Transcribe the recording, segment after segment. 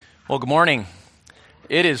Well, good morning.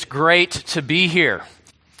 It is great to be here.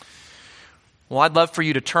 Well, I'd love for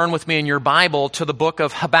you to turn with me in your Bible to the book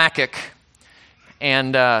of Habakkuk.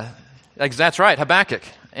 And that's right, Habakkuk.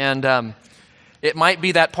 And it might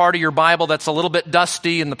be that part of your Bible that's a little bit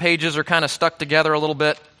dusty and the pages are kind of stuck together a little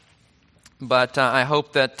bit. But I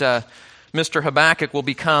hope that Mr. Habakkuk will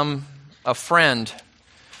become a friend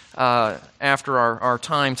after our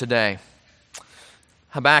time today.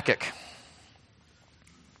 Habakkuk.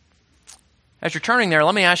 As you're turning there,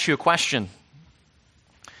 let me ask you a question.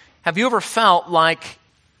 Have you ever felt like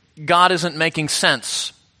God isn't making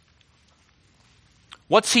sense?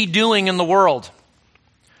 What's He doing in the world?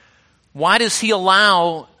 Why does He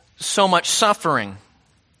allow so much suffering,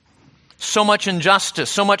 so much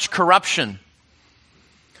injustice, so much corruption?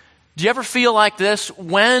 Do you ever feel like this?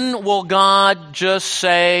 When will God just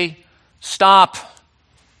say, stop,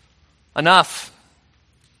 enough?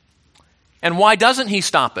 And why doesn't He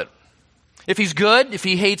stop it? If He's good, if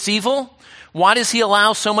He hates evil, why does He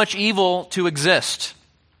allow so much evil to exist?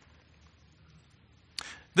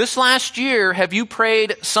 This last year, have you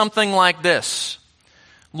prayed something like this?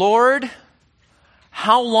 Lord,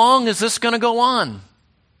 how long is this going to go on?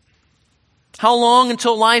 How long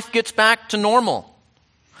until life gets back to normal?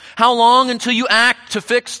 How long until you act to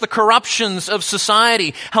fix the corruptions of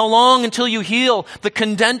society? How long until you heal the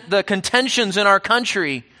contentions in our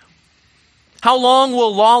country? How long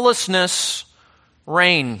will lawlessness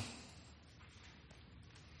reign?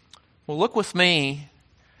 Well, look with me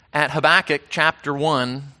at Habakkuk chapter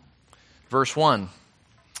 1, verse 1.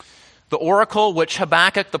 The oracle which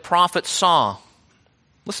Habakkuk the prophet saw.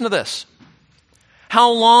 Listen to this.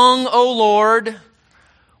 How long, O Lord,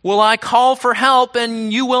 will I call for help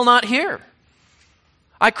and you will not hear?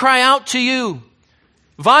 I cry out to you,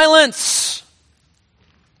 violence,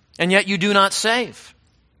 and yet you do not save.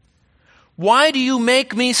 Why do you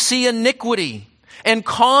make me see iniquity and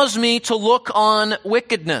cause me to look on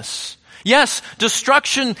wickedness? Yes,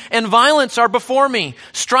 destruction and violence are before me.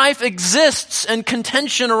 Strife exists and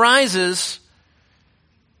contention arises.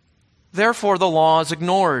 Therefore the law is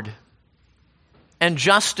ignored, and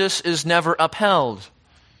justice is never upheld.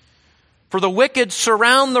 For the wicked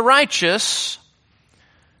surround the righteous,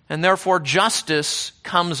 and therefore justice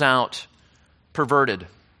comes out perverted.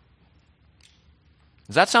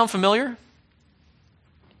 Does that sound familiar?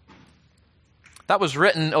 That was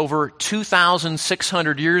written over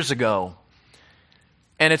 2,600 years ago.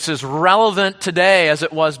 And it's as relevant today as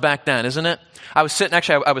it was back then, isn't it? I was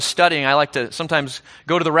studying. I like to sometimes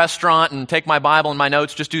go to the restaurant and take my Bible and my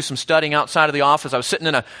notes, just do some studying outside of the office. I was sitting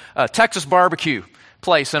in a Texas barbecue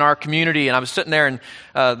place in our community, and I was sitting there, and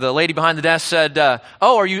the lady behind the desk said,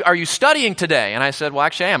 oh, are you studying today? And I said, well,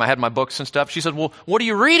 actually I am. I had my books and stuff. She said, well, what are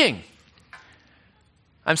you reading?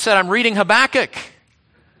 I said, I'm reading Habakkuk.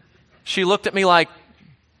 She looked at me like,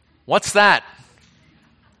 what's that?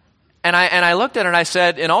 And I looked at her and I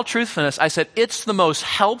said, in all truthfulness, I said, it's the most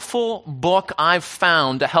helpful book I've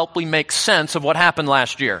found to help me make sense of what happened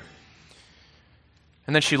last year.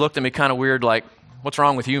 And then she looked at me kind of weird like, what's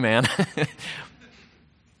wrong with you, man?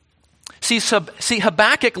 See,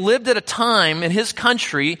 Habakkuk lived at a time in his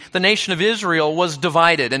country, the nation of Israel was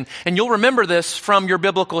divided. And you'll remember this from your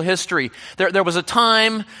biblical history. There was a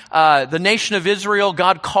time, the nation of Israel,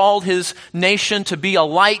 God called His nation to be a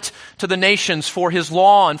light to the nations for His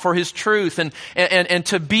law and for His truth and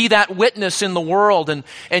to be that witness in the world.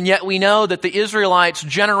 And yet we know that the Israelites,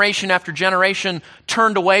 generation after generation,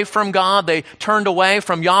 turned away from God. They turned away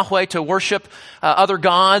from Yahweh to worship other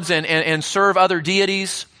gods and serve other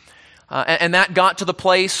deities. And that got to the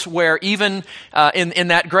place where even in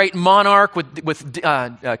that great monarch with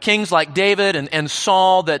kings like David and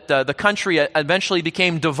Saul, that the country eventually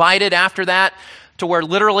became divided after that, to where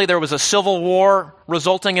literally there was a civil war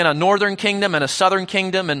resulting in a northern kingdom and a southern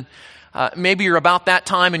kingdom. And maybe you're about that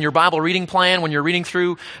time in your Bible reading plan when you're reading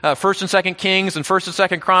through 1st and 2nd Kings and 1st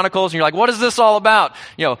and 2nd Chronicles, and you're like, what is this all about?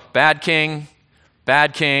 You know, bad king,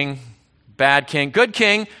 bad king, bad king, good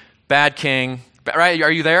king, bad king. Right?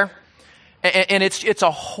 Are you there? And it's a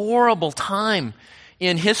horrible time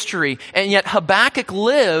in history. And yet Habakkuk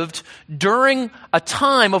lived during a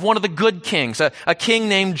time of one of the good kings, a king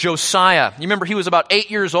named Josiah. You remember he was about 8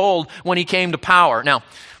 years old when he came to power. Now,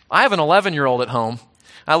 I have an 11-year-old at home.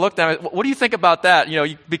 I looked at it, what do you think about that? You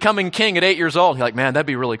know, becoming king at 8 years old. You're like, man, that'd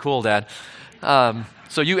be really cool, Dad.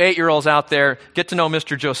 So you 8-year-olds out there, get to know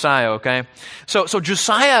Mr. Josiah, okay? So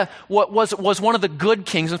Josiah was one of the good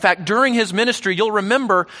kings. In fact, during his ministry, you'll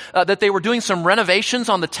remember that they were doing some renovations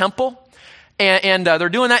on the temple. And they're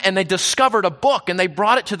doing that, and they discovered a book, and they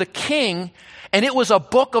brought it to the king, and it was a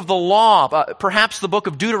book of the law, perhaps the book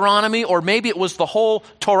of Deuteronomy, or maybe it was the whole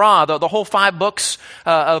Torah, the whole 5 books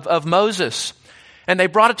of Moses. And they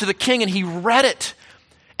brought it to the king, and he read it,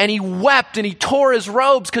 and he wept, and he tore his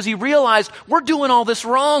robes because he realized, we're doing all this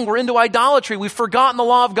wrong. We're into idolatry. We've forgotten the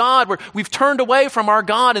law of God. We've turned away from our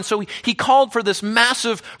God. And so he called for this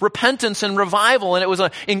massive repentance and revival, and it was an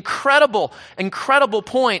incredible, incredible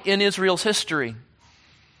point in Israel's history.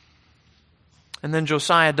 And then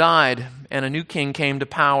Josiah died, and a new king came to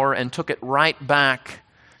power and took it right back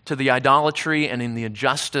to the idolatry and in the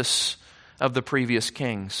injustice of the previous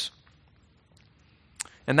kings.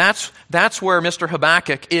 And that's where Mr.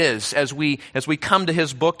 Habakkuk is as we come to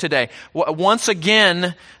his book today. Once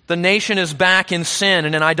again, the nation is back in sin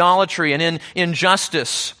and in idolatry and in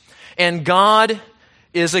injustice. And God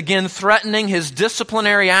is again threatening his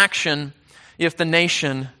disciplinary action if the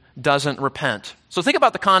nation doesn't repent. So think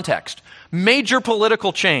about the context. Major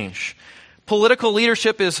political change. Political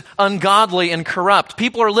leadership is ungodly and corrupt.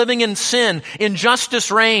 People are living in sin.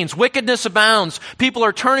 Injustice reigns. Wickedness abounds. People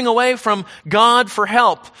are turning away from God for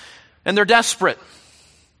help, and they're desperate.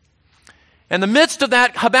 In the midst of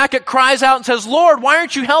that, Habakkuk cries out and says, Lord, why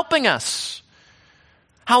aren't you helping us?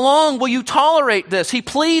 How long will you tolerate this? He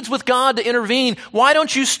pleads with God to intervene. Why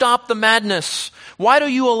don't you stop the madness? Why do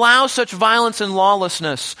you allow such violence and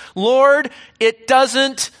lawlessness? Lord, it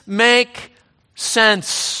doesn't make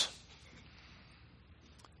sense.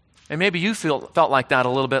 And maybe you felt like that a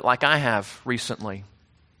little bit like I have recently.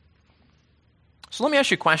 So let me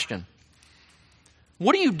ask you a question.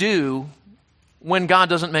 What do you do when God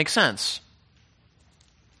doesn't make sense?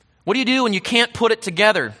 What do you do when you can't put it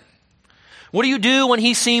together? What do you do when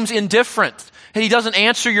he seems indifferent and he doesn't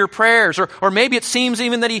answer your prayers? Or maybe it seems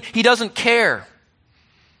even that he doesn't care.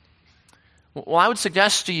 Well, I would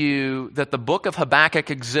suggest to you that the book of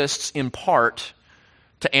Habakkuk exists in part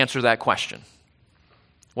to answer that question.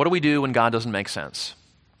 What do we do when God doesn't make sense?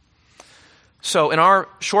 So in our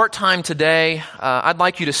short time today, I'd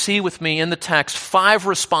like you to see with me in the text 5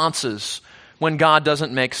 responses when God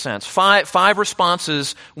doesn't make sense. Five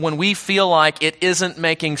responses when we feel like it isn't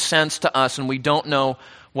making sense to us and we don't know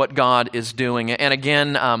what God is doing. And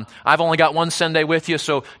again, I've only got one Sunday with you,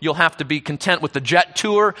 so you'll have to be content with the jet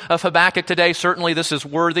tour of Habakkuk today. Certainly this is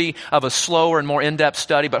worthy of a slower and more in-depth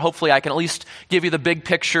study, but hopefully I can at least give you the big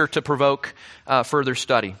picture to provoke further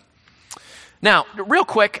study. Now, real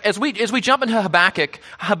quick, as we jump into Habakkuk,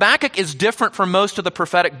 Habakkuk is different from most of the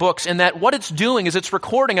prophetic books in that what it's doing is it's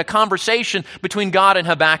recording a conversation between God and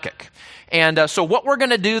Habakkuk. And so what we're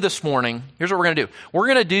going to do this morning, here's what we're going to do. We're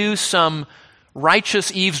going to do some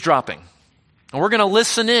righteous eavesdropping. And we're going to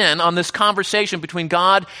listen in on this conversation between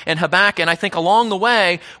God and Habakkuk. And I think along the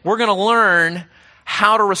way, we're going to learn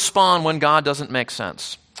how to respond when God doesn't make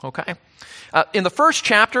sense. Okay? In the first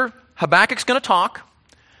chapter, Habakkuk's going to talk.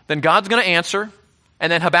 Then God's going to answer. And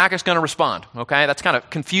then Habakkuk's going to respond. Okay? That's kind of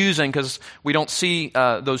confusing because we don't see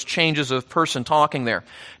those changes of person talking there.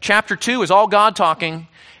 Chapter 2 is all God talking.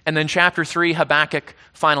 And then chapter 3, Habakkuk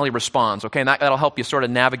finally responds. Okay, and that'll help you sort of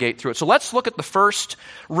navigate through it. So let's look at the first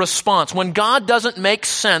response. When God doesn't make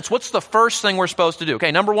sense, what's the first thing we're supposed to do?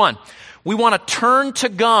 Okay, number 1, we want to turn to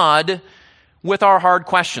God with our hard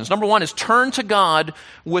questions. Number 1 is turn to God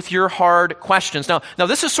with your hard questions. Now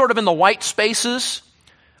this is sort of in the white spaces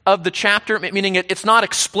of the chapter, meaning it's not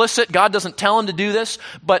explicit. God doesn't tell him to do this,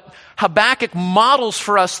 but Habakkuk models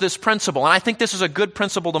for us this principle, and I think this is a good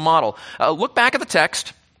principle to model. Look back at the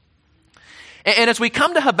text. And as we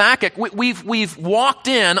come to Habakkuk, we've walked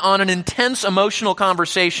in on an intense emotional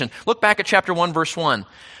conversation. Look back at chapter 1, verse 1.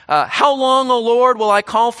 How long, O Lord, will I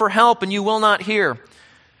call for help and you will not hear?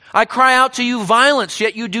 I cry out to you violence,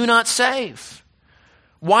 yet you do not save.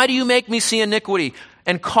 Why do you make me see iniquity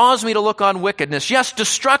and cause me to look on wickedness? Yes,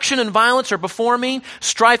 destruction and violence are before me.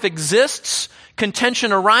 Strife exists.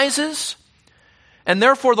 Contention arises. And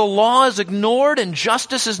therefore the law is ignored and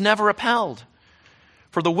justice is never upheld.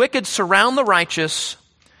 For the wicked surround the righteous,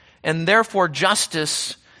 and therefore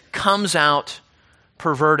justice comes out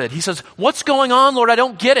perverted. He says, what's going on, Lord? I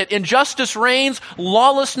don't get it. Injustice reigns,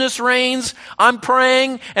 lawlessness reigns. I'm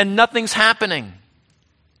praying, and nothing's happening.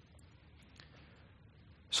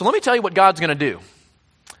 So let me tell you what God's going to do.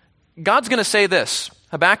 God's going to say this,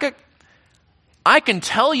 Habakkuk, I can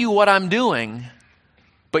tell you what I'm doing,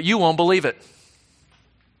 but you won't believe it.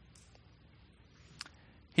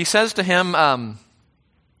 He says to him,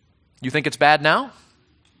 you think it's bad now?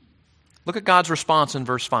 Look at God's response in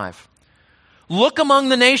verse 5. Look among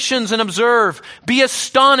the nations and observe. Be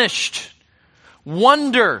astonished.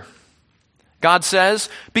 Wonder God says,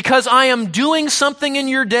 because I am doing something in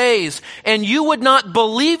your days, and you would not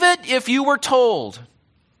believe it if you were told.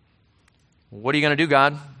 What are you going to do,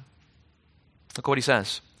 God? Look what he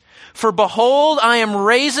says. For behold, I am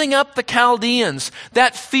raising up the Chaldeans,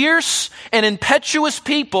 that fierce and impetuous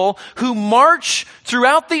people who march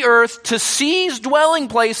throughout the earth to seize dwelling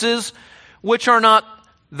places which are not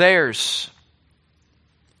theirs.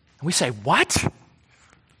 And we say, what?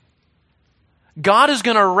 God is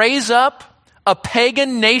going to raise up a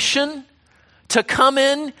pagan nation to come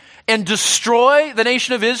in and destroy the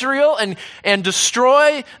nation of Israel and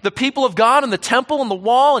destroy the people of God and the temple and the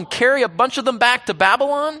wall and carry a bunch of them back to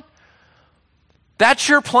Babylon? That's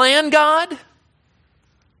your plan, God?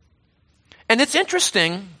 And it's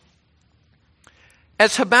interesting,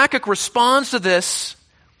 as Habakkuk responds to this,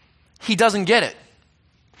 he doesn't get it.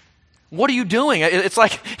 What are you doing? It's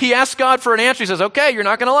like he asks God for an answer. He says, okay, you're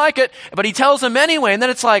not going to like it. But he tells him anyway. And then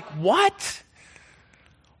it's like, what?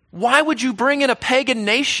 Why would you bring in a pagan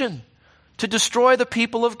nation to destroy the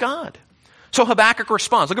people of God? So Habakkuk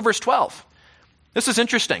responds. Look at verse 12. This is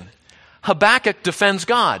interesting. Habakkuk defends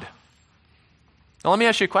God. Now let me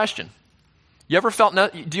ask you a question. Have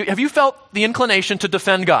you felt the inclination to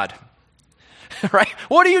defend God? Right?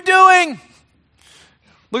 What are you doing?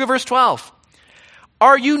 Look at verse 12.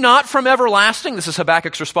 Are you not from everlasting? This is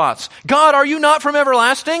Habakkuk's response. God, are you not from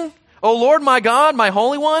everlasting? O Lord, my God, my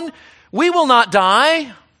Holy One, we will not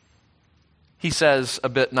die. He says a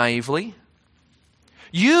bit naively.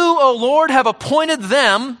 You, O Lord, have appointed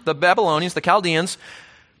them, the Babylonians, the Chaldeans,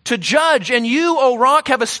 to judge, and you, O rock,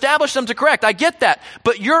 have established them to correct. I get that.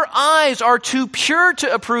 But your eyes are too pure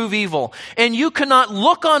to approve evil, and you cannot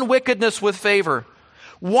look on wickedness with favor.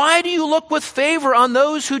 Why do you look with favor on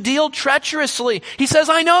those who deal treacherously? He says,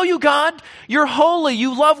 I know you, God. You're holy.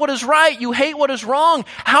 You love what is right. You hate what is wrong.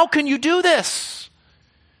 How can you do this?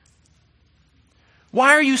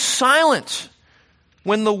 Why are you silent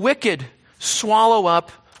when the wicked swallow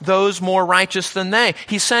up those more righteous than they?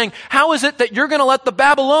 He's saying, how is it that you're going to let the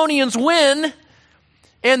Babylonians win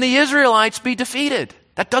and the Israelites be defeated?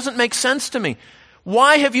 That doesn't make sense to me.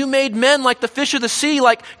 Why have you made men like the fish of the sea,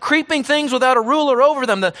 like creeping things without a ruler over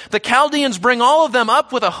them? The Chaldeans bring all of them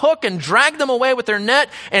up with a hook and drag them away with their net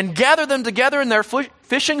and gather them together in their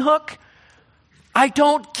fishing hook. I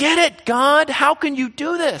don't get it, God. How can you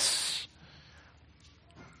do this?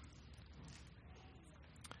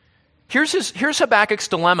 Here's Habakkuk's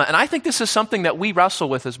dilemma, and I think this is something that we wrestle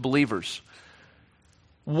with as believers.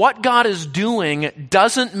 What God is doing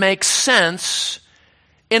doesn't make sense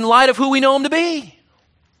in light of who we know him to be.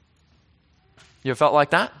 You ever felt like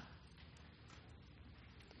that?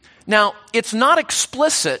 Now, it's not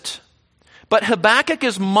explicit, but Habakkuk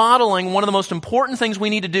is modeling one of the most important things we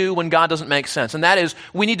need to do when God doesn't make sense, and that is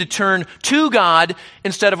we need to turn to God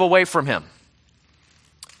instead of away from him.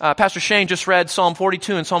 Pastor Shane just read Psalm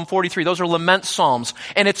 42 and Psalm 43. Those are lament psalms.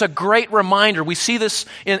 And it's a great reminder. We see this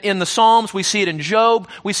in the Psalms. We see it in Job.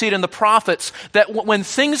 We see it in the prophets. That when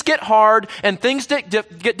things get hard and things get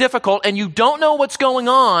difficult and you don't know what's going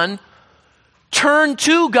on, turn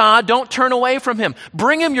to God. Don't turn away from him.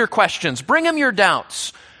 Bring him your questions. Bring him your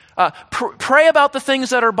doubts. Pray about the things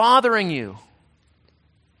that are bothering you.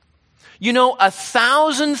 You know,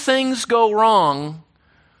 1,000 things go wrong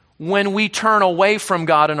when we turn away from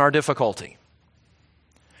God in our difficulty.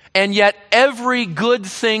 And yet every good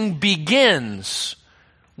thing begins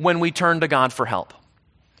when we turn to God for help.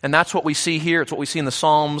 And that's what we see here. It's what we see in the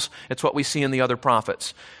Psalms. It's what we see in the other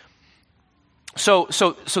prophets. So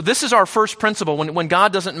this is our first principle. When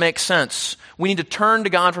God doesn't make sense, we need to turn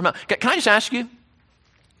to God for help. Can I just ask you,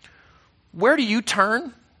 where do you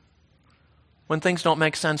turn when things don't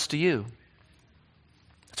make sense to you?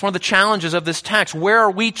 It's one of the challenges of this text. Where are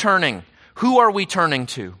we turning? Who are we turning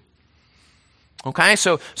to? Okay,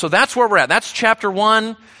 so that's where we're at. That's chapter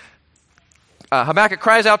 1. Habakkuk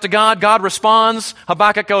cries out to God. God responds.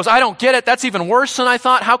 Habakkuk goes, I don't get it. That's even worse than I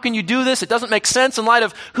thought. How can you do this? It doesn't make sense in light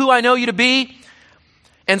of who I know you to be.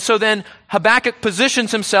 And so then Habakkuk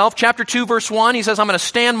positions himself. Chapter 2, verse 1, he says, I'm going to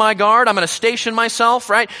stand my guard. I'm going to station myself,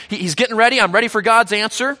 right? He's getting ready. I'm ready for God's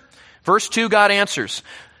answer. Verse 2, God answers.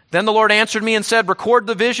 Then the Lord answered me and said, record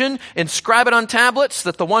the vision, inscribe it on tablets,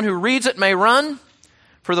 that the one who reads it may run.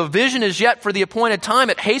 For the vision is yet for the appointed time.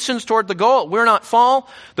 It hastens toward the goal. It will not fall.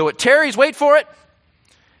 Though it tarries, wait for it,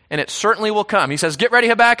 and it certainly will come. He says, get ready,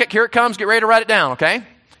 Habakkuk. Here it comes. Get ready to write it down, okay?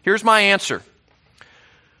 Here's my answer.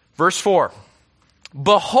 Verse 4.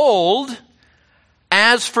 Behold,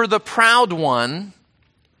 as for the proud one,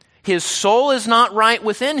 his soul is not right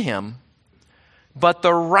within him, but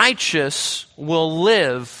the righteous will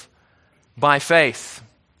live by faith.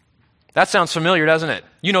 That sounds familiar, doesn't it?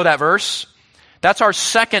 You know that verse. That's our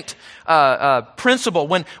second principle.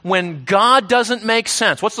 When God doesn't make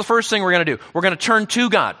sense, what's the first thing we're going to do? We're going to turn to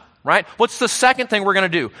God, right? What's the second thing we're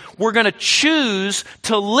going to do? We're going to choose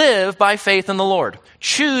to live by faith in the Lord.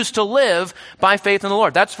 Choose to live by faith in the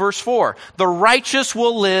Lord. That's verse 4. The righteous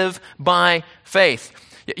will live by faith.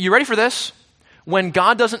 You ready for this? When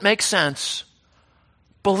God doesn't make sense,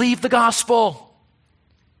 believe the gospel.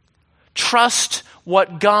 Trust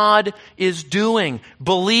what God is doing.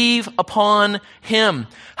 Believe upon Him.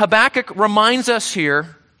 Habakkuk reminds us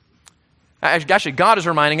here, actually God is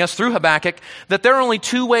reminding us through Habakkuk, that there are only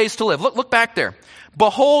two ways to live. Look back there.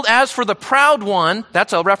 Behold, as for the proud one,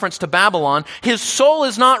 that's a reference to Babylon, his soul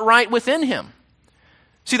is not right within him.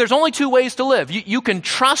 See, there's only two ways to live. You can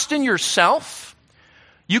trust in yourself.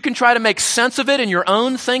 You can try to make sense of it in your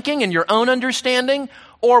own thinking and your own understanding.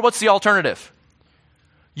 Or what's the alternative?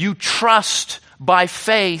 You trust by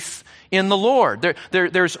faith in the Lord.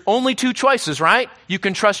 There's only two choices, right? You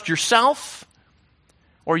can trust yourself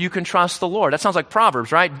or you can trust the Lord. That sounds like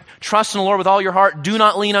Proverbs, right? Trust in the Lord with all your heart. Do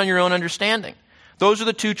not lean on your own understanding. Those are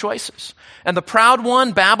the two choices. And the proud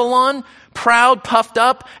one, Babylon, proud, puffed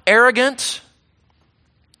up, arrogant,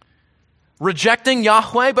 rejecting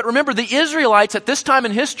Yahweh. But remember, the Israelites at this time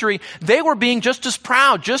in history, they were being just as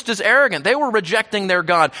proud, just as arrogant. They were rejecting their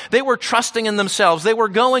God. They were trusting in themselves. They were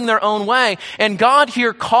going their own way. And God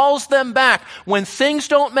here calls them back. When things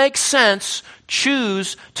don't make sense,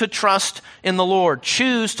 choose to trust in the Lord.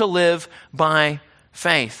 Choose to live by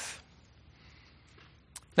faith.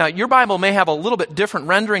 Now, your Bible may have a little bit different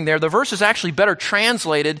rendering there. The verse is actually better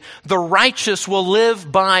translated, the righteous will live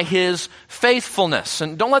by his faithfulness.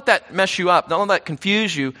 And don't let that mess you up. Don't let that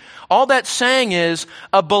confuse you. All that's saying is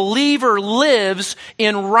a believer lives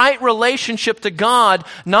in right relationship to God,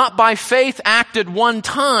 not by faith acted one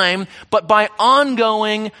time, but by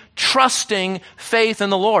ongoing, trusting faith in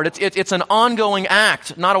the Lord. It's an ongoing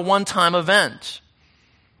act, not a one-time event.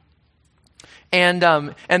 And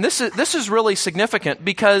this is really significant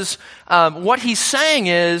because what he's saying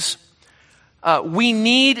is we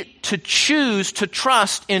need to choose to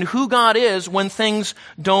trust in who God is when things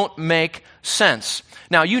don't make sense.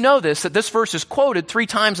 Now, you know that this verse is quoted 3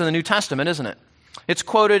 times in the New Testament, isn't it? It's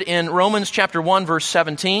quoted in Romans chapter 1, verse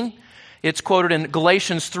 17. It's quoted in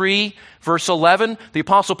Galatians 3, verse 11. The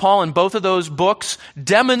Apostle Paul in both of those books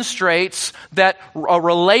demonstrates that a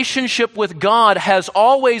relationship with God has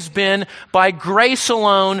always been by grace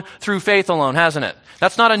alone, through faith alone, hasn't it?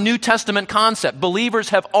 That's not a New Testament concept. Believers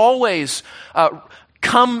have always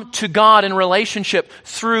come to God in relationship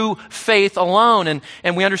through faith alone.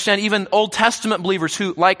 And we understand even Old Testament believers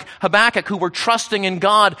who, like Habakkuk, who were trusting in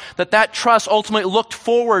God, that trust ultimately looked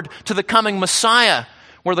forward to the coming Messiah,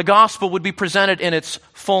 where the gospel would be presented in its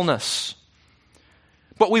fullness.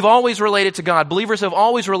 But we've always related to God. Believers have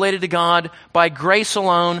always related to God by grace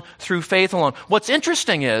alone, through faith alone. What's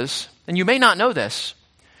interesting is, and you may not know this,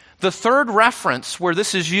 the third reference where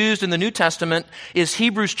this is used in the New Testament is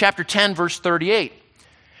Hebrews chapter 10, verse 38.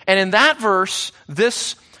 And in that verse,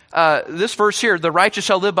 this verse here, the righteous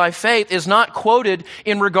shall live by faith, is not quoted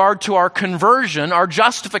in regard to our conversion, our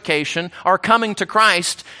justification, our coming to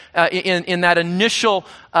Christ in that initial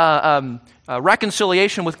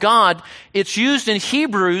reconciliation with God. It's used in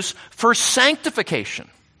Hebrews for sanctification.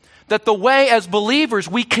 That the way as believers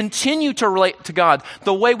we continue to relate to God,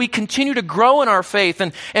 the way we continue to grow in our faith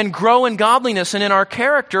and grow in godliness and in our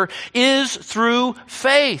character is through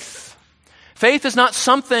faith. Faith is not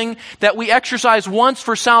something that we exercise once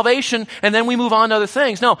for salvation and then we move on to other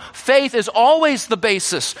things. No, faith is always the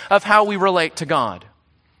basis of how we relate to God.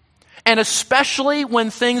 And especially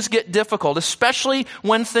when things get difficult, especially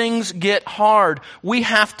when things get hard, we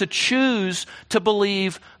have to choose to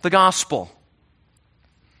believe the gospel.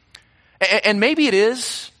 And maybe it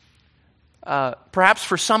is, perhaps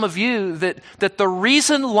for some of you, that the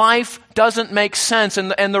reason life doesn't make sense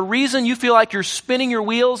and the reason you feel like you're spinning your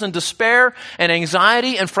wheels in despair and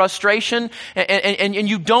anxiety and frustration and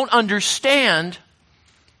you don't understand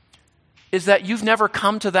is that you've never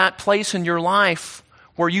come to that place in your life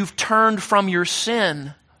where you've turned from your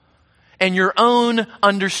sin and your own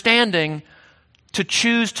understanding to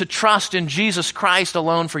choose to trust in Jesus Christ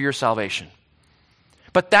alone for your salvation.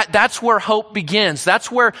 But that's where hope begins.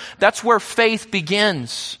 That's where faith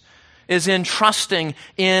begins, is in trusting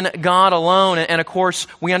in God alone. And of course,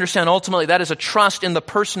 we understand ultimately that is a trust in the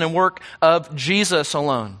person and work of Jesus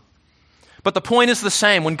alone. But the point is the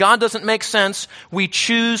same. When God doesn't make sense, we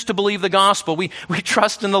choose to believe the gospel. We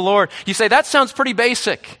trust in the Lord. You say, that sounds pretty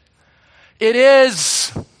basic. It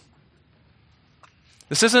is.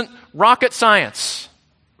 This isn't rocket science.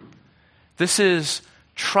 This is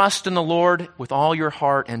Trust in the Lord with all your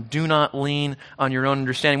heart and do not lean on your own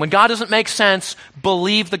understanding. When God doesn't make sense,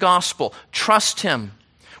 believe the gospel. Trust Him.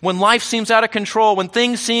 When life seems out of control, when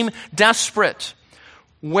things seem desperate,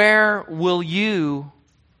 where will you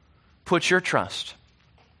put your trust?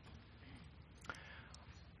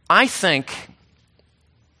 I think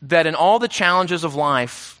that in all the challenges of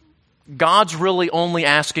life, God's really only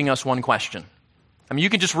asking us one question. I mean, you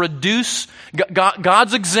can just reduce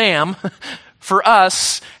God's exam for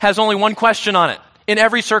us has only one question on it in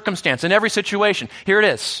every circumstance, in every situation. Here it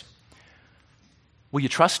is. Will you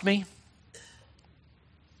trust me?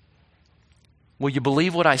 Will you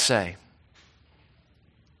believe what I say?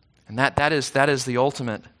 And that is the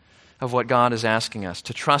ultimate of what God is asking us,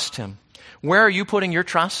 to trust Him. Where are you putting your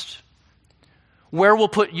trust? Where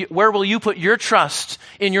will you put your trust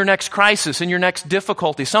in your next crisis, in your next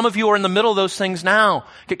difficulty? Some of you are in the middle of those things now.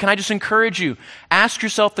 Can I just encourage you? Ask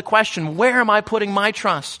yourself the question, where am I putting my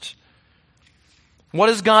trust? What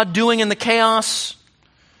is God doing in the chaos?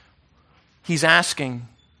 He's asking,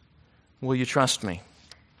 will you trust me?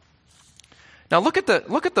 Now look at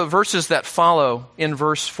the verses that follow in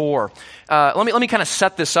verse 4. Let me kind of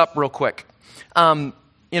set this up real quick.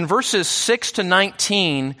 In verses 6 to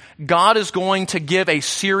 19, God is going to give a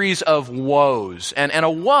series of woes. And a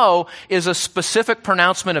woe is a specific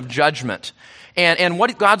pronouncement of judgment. And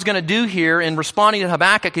what God's going to do here in responding to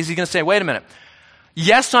Habakkuk is He's going to say, wait a minute.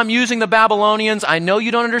 Yes, I'm using the Babylonians. I know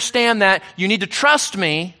you don't understand that. You need to trust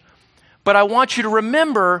me. But I want you to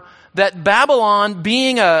remember that Babylon,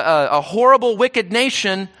 being a horrible, wicked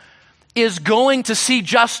nation, is going to see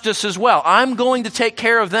justice as well. I'm going to take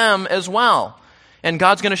care of them as well. And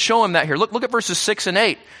God's going to show him that here. Look at verses 6 and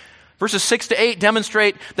 8. Verses 6 to 8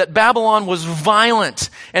 demonstrate that Babylon was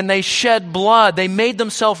violent and they shed blood. They made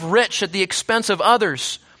themselves rich at the expense of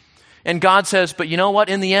others. And God says, but you know what?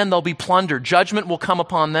 In the end, they'll be plundered. Judgment will come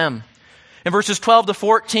upon them. In verses 12 to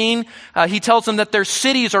 14, he tells them that their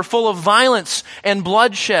cities are full of violence and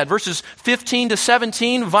bloodshed. Verses 15 to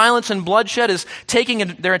 17, violence and bloodshed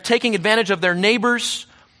they're taking advantage of their neighbors.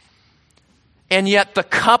 And yet the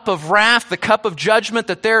cup of wrath, the cup of judgment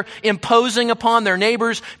that they're imposing upon their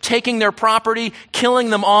neighbors, taking their property, killing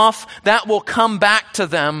them off, that will come back to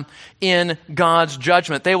them in God's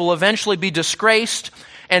judgment. They will eventually be disgraced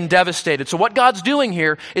and devastated. So what God's doing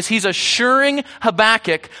here is He's assuring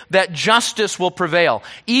Habakkuk that justice will prevail.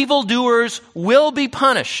 Evildoers will be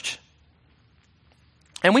punished.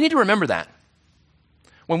 And we need to remember that.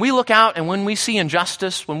 When we look out and when we see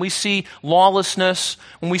injustice, when we see lawlessness,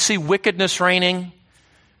 when we see wickedness reigning,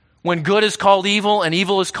 when good is called evil and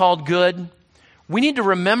evil is called good, we need to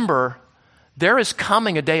remember there is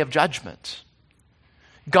coming a day of judgment.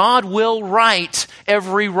 God will right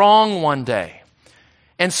every wrong one day.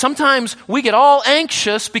 And sometimes we get all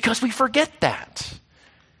anxious because we forget that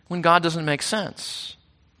when God doesn't make sense.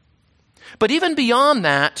 But even beyond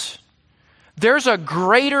that, there's a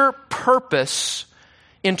greater purpose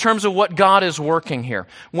in terms of what God is working here.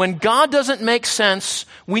 When God doesn't make sense,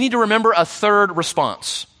 we need to remember a third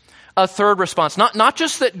response. A third response. Not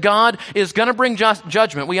just that God is going to bring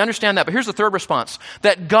judgment. We understand that. But here's the third response.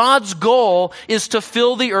 That God's goal is to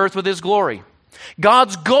fill the earth with His glory.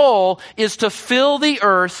 God's goal is to fill the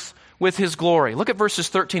earth with His glory. Look at verses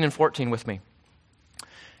 13 and 14 with me.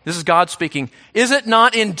 This is God speaking. Is it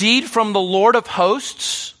not indeed from the Lord of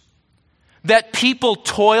hosts that people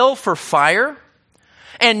toil for fire?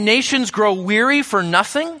 And nations grow weary for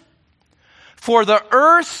nothing? For the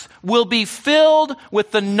earth will be filled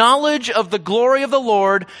with the knowledge of the glory of the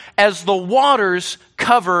Lord as the waters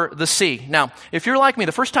cover the sea. Now, if you're like me,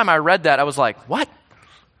 the first time I read that, I was like, what?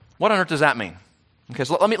 What on earth does that mean? Okay,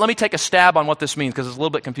 so let me take a stab on what this means because it's a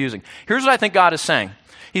little bit confusing. Here's what I think God is saying.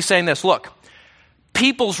 He's saying this, look,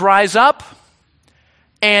 peoples rise up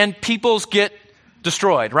and peoples get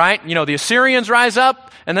destroyed, right? You know, the Assyrians rise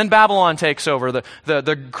up and then Babylon takes over.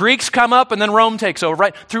 The Greeks come up and then Rome takes over,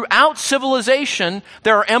 right? Throughout civilization,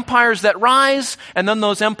 there are empires that rise and then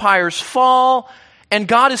those empires fall. And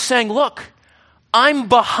God is saying, look, I'm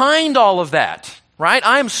behind all of that, right?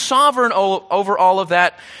 I am sovereign over all of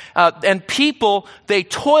that. And people, they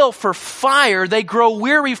toil for fire. They grow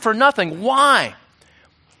weary for nothing. Why?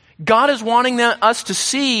 God is wanting us to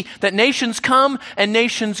see that nations come and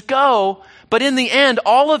nations go. But in the end,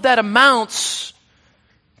 all of that amounts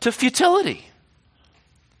to futility.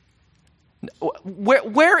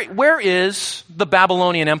 Where is the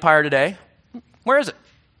Babylonian Empire today? Where is it?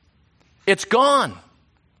 It's gone.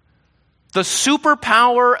 The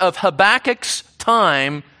superpower of Habakkuk's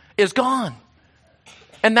time is gone.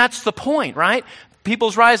 And that's the point, right?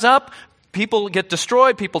 Peoples rise up, People get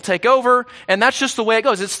destroyed, people take over, and that's just the way it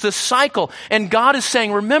goes. It's this cycle. And God is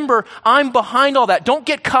saying, remember, I'm behind all that. Don't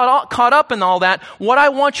get caught up in all that. What I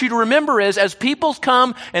want you to remember is, as peoples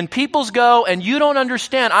come and peoples go, and you don't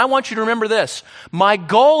understand, I want you to remember this. My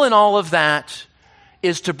goal in all of that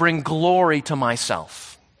is to bring glory to myself.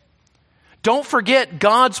 Don't forget,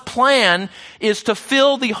 God's plan is to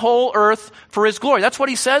fill the whole earth for His glory. That's what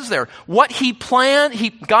He says there.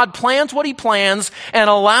 God plans what He plans and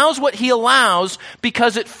allows what He allows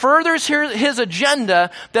because it furthers His agenda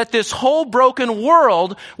that this whole broken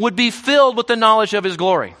world would be filled with the knowledge of His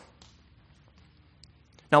glory.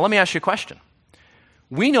 Now, let me ask you a question.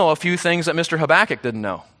 We know a few things that Mr. Habakkuk didn't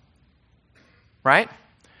know, right?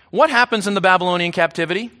 What happens in the Babylonian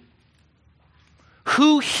captivity?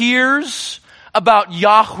 Who hears about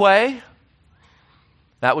Yahweh?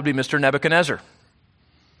 That would be Mr. Nebuchadnezzar,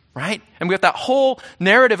 right? And we have that whole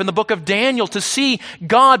narrative in the book of Daniel to see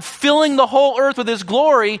God filling the whole earth with His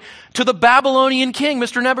glory to the Babylonian king,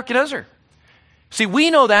 Mr. Nebuchadnezzar. See,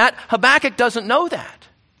 we know that. Habakkuk doesn't know that.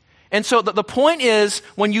 And so the point is,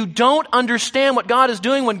 when you don't understand what God is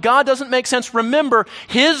doing, when God doesn't make sense, remember,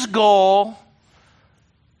 His goal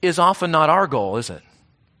is often not our goal, is it?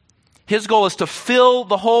 His goal is to fill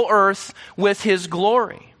the whole earth with His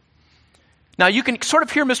glory. Now, you can sort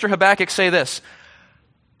of hear Mr. Habakkuk say this.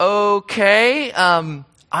 Okay,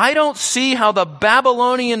 I don't see how the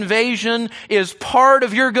Babylonian invasion is part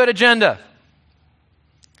of your good agenda.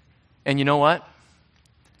 And you know what?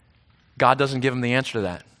 God doesn't give him the answer to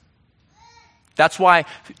that. That's why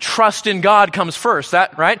trust in God comes first,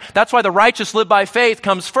 right? That's why the righteous live by faith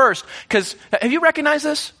comes first. Because, have you recognized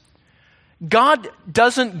this? God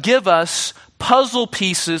doesn't give us puzzle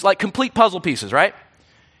pieces, like complete puzzle pieces, right?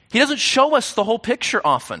 He doesn't show us the whole picture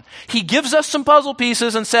often. He gives us some puzzle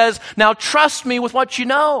pieces and says, now trust me with what you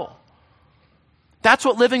know. That's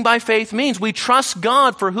what living by faith means. We trust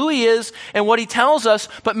God for who He is and what He tells us,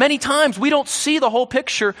 but many times we don't see the whole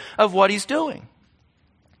picture of what He's doing.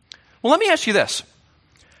 Well, let me ask you this.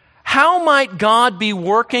 How might God be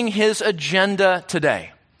working His agenda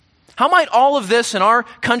today? How might all of this in our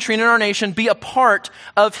country and in our nation be a part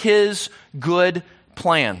of His good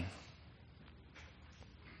plan?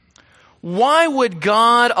 Why would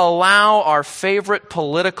God allow our favorite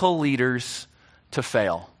political leaders to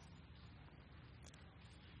fail?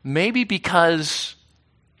 Maybe because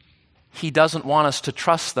He doesn't want us to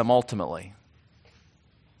trust them ultimately.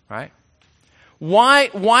 Right?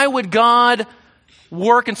 Why would God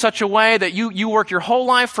work in such a way that you work your whole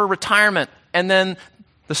life for retirement and then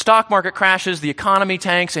the stock market crashes, the economy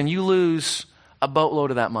tanks, and you lose a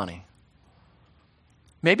boatload of that money?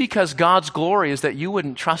 Maybe because God's glory is that you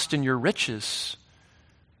wouldn't trust in your riches,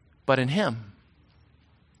 but in Him.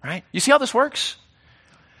 Right? You see how this works?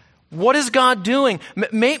 What is God doing?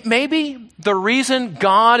 Maybe the reason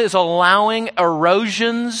God is allowing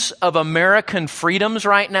erosions of American freedoms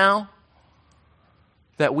right now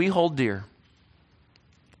that we hold dear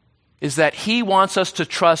is that He wants us to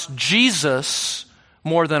trust Jesus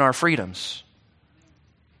more than our freedoms.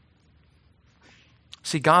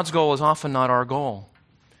 See, God's goal is often not our goal.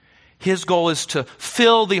 His goal is to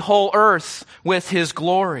fill the whole earth with His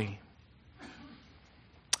glory.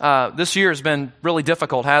 This year has been really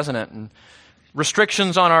difficult, hasn't it? And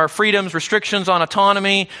restrictions on our freedoms, restrictions on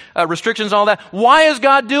autonomy, restrictions on all that. Why is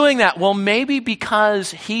God doing that? Well, maybe because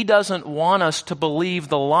He doesn't want us to believe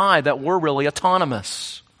the lie that we're really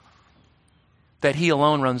autonomous, that He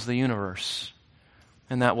alone runs the universe,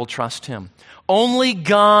 and that we'll trust Him. Only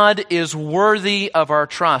God is worthy of our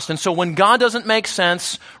trust. And so when God doesn't make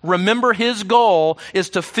sense, remember His goal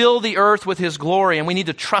is to fill the earth with His glory, and we need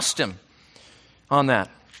to trust Him on that.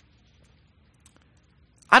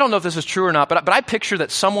 I don't know if this is true or not, but I picture that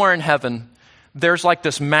somewhere in heaven, there's like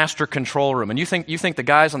this master control room. And you think the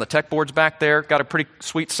guys on the tech boards back there got a pretty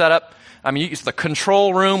sweet setup? I mean, it's the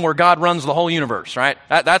control room where God runs the whole universe, right?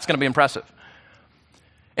 That's going to be impressive.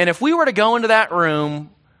 And if we were to go into that room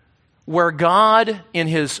where God, in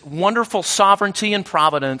His wonderful sovereignty and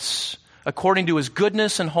providence, according to His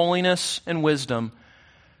goodness and holiness and wisdom,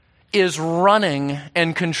 is running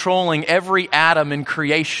and controlling every atom in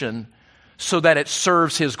creation so that it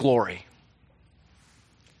serves His glory.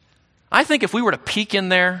 I think if we were to peek in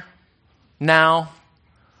there now,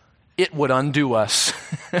 it would undo us.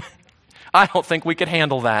 I don't think we could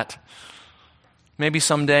handle that. Maybe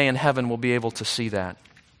someday in heaven we'll be able to see that.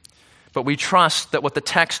 But we trust that what the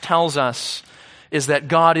text tells us is that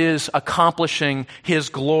God is accomplishing His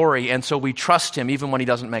glory, and so we trust Him even when He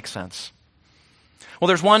doesn't make sense. Well,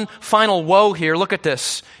 there's one final woe here. Look at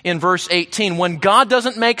this in verse 18. When God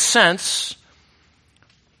doesn't make sense,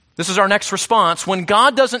 This is our next response. When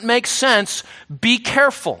God doesn't make sense, be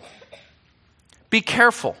careful. Be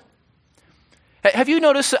careful. Have you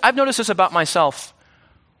noticed, I've noticed this about myself.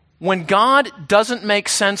 When God doesn't make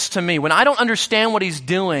sense to me, when I don't understand what He's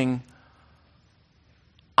doing,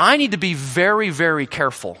 I need to be very, very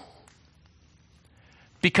careful.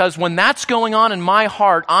 Because when that's going on in my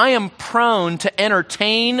heart, I am prone to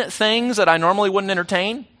entertain things that I normally wouldn't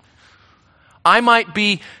entertain. I might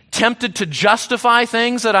be tempted to justify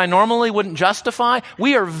things that I normally wouldn't justify.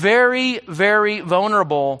 We are very, very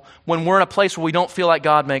vulnerable when we're in a place where we don't feel like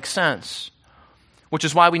God makes sense, which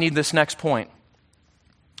is why we need this next point.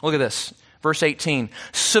 Look at this, verse 18.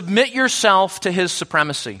 Submit yourself to His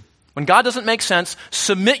supremacy. When God doesn't make sense,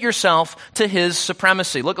 submit yourself to His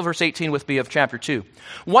supremacy. Look at verse 18 with me of chapter 2.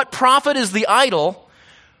 What profit is the idol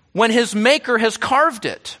when his maker has carved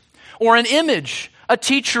it, or an image, a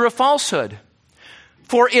teacher of falsehood?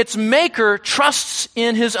 For its maker trusts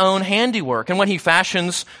in his own handiwork, and when he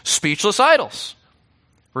fashions speechless idols.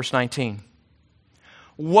 Verse 19.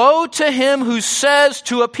 Woe to him who says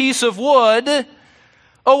to a piece of wood,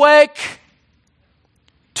 awake,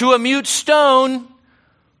 to a mute stone,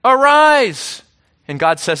 arise. And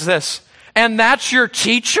God says this, and that's your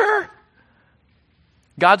teacher?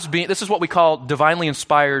 This is what we call divinely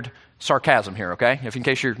inspired sarcasm here, okay? In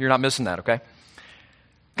case you're not missing that, okay?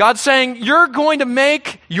 God's saying, you're going to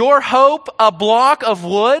make your hope a block of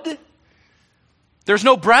wood? There's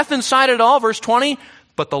no breath inside it at all. Verse 20,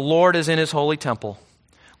 but the Lord is in His holy temple.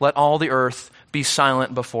 Let all the earth be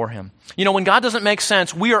silent before Him. You know, when God doesn't make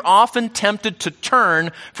sense, we are often tempted to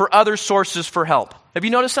turn for other sources for help. Have you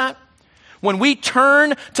noticed that? When we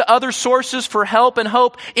turn to other sources for help and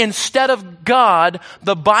hope instead of God,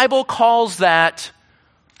 the Bible calls that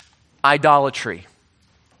idolatry.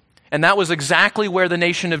 And that was exactly where the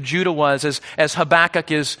nation of Judah was as Habakkuk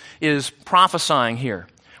is prophesying here.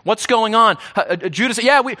 What's going on? Judah said,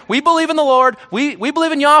 yeah, we believe in the Lord, we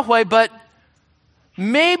believe in Yahweh, but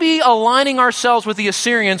maybe aligning ourselves with the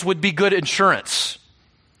Assyrians would be good insurance.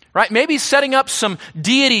 Right? Maybe setting up some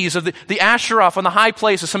deities of the Asheroth on the high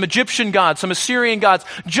places, some Egyptian gods, some Assyrian gods,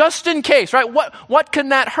 just in case, right? What can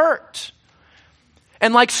that hurt?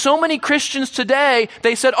 And like so many Christians today,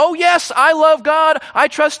 they said, oh yes, I love God, I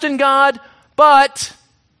trust in God, but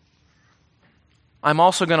I'm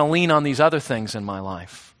also going to lean on these other things in my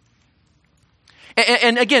life.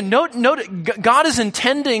 And again, note, God is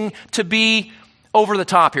intending to be over the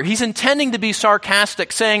top here. He's intending to be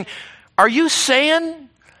sarcastic, saying, are you saying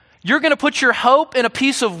you're going to put your hope in a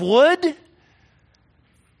piece of wood?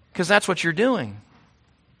 Because that's what you're doing.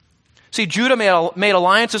 See, Judah made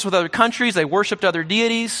alliances with other countries. They worshiped other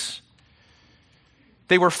deities.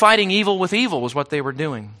 They were fighting evil with evil was what they were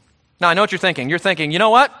doing. Now, I know what you're thinking. You're thinking, you know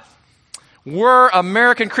what? We're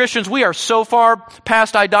American Christians. We are so far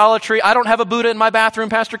past idolatry. I don't have a Buddha in my bathroom,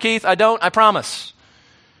 Pastor Keith. I don't, I promise.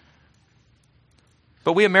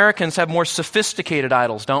 But we Americans have more sophisticated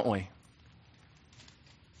idols, don't we?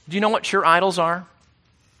 Do you know what your idols are?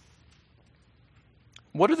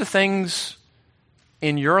 What are the things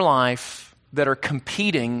in your life that are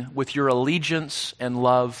competing with your allegiance and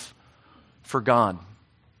love for God?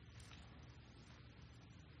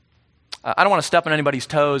 I don't want to step on anybody's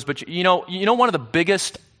toes, but you know one of the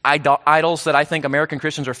biggest idols that I think American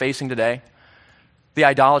Christians are facing today? The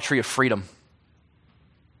idolatry of freedom.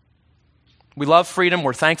 We love freedom.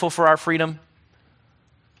 We're thankful for our freedom.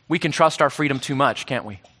 We can trust our freedom too much, can't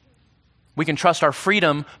we? We can trust our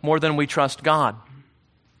freedom more than we trust God.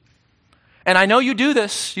 And I know you do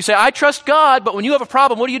this. You say, I trust God, but when you have a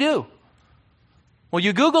problem, what do? Well,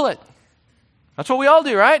 you Google it. That's what we all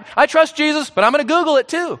do, right? I trust Jesus, but I'm going to Google it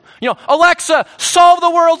too. Alexa, solve the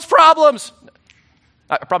world's problems.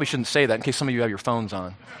 I probably shouldn't say that in case some of you have your phones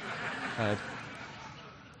on.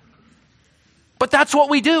 But that's what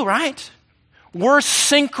we do, right? We're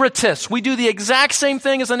syncretists. We do the exact same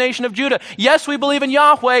thing as the nation of Judah. Yes, we believe in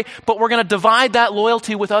Yahweh, but we're going to divide that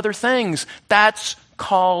loyalty with other things. That's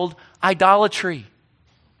called idolatry.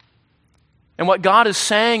 And what God is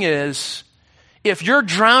saying is, if you're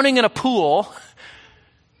drowning in a pool,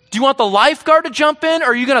 do you want the lifeguard to jump in, or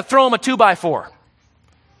are you going to throw him a 2x4?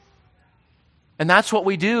 And that's what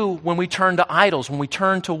we do when we turn to idols, when we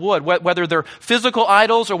turn to wood, whether they're physical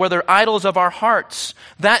idols or whether idols of our hearts.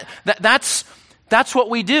 That's what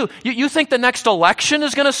we do. You think the next election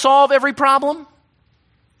is going to solve every problem?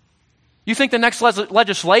 You think the next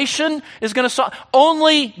legislation is going to solve?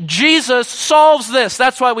 Only Jesus solves this.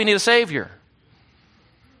 That's why we need a Savior.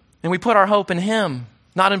 And we put our hope in Him,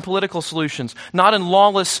 not in political solutions, not in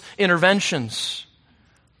lawless interventions.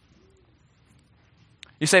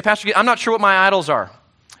 You say, Pastor, I'm not sure what my idols are.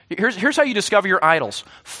 Here's how you discover your idols.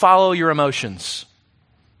 Follow your emotions.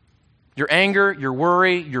 Your anger, your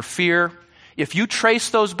worry, your fear. If you trace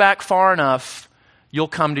those back far enough, you'll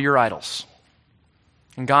come to your idols.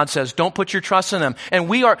 And God says, don't put your trust in them. And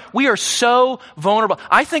we are so vulnerable.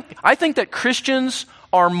 I think that Christians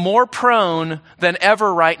are more prone than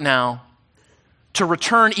ever right now to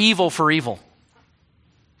return evil for evil,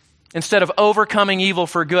 instead of overcoming evil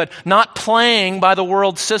for good, not playing by the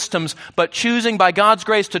world's systems, but choosing by God's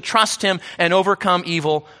grace to trust Him and overcome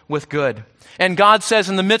evil with good. And God says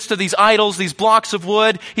in the midst of these idols, these blocks of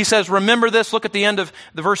wood, He says, remember this, look at the end of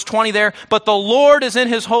the verse 20 there, but the Lord is in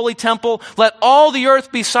His holy temple, let all the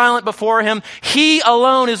earth be silent before Him. He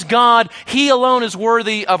alone is God, He alone is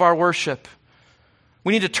worthy of our worship.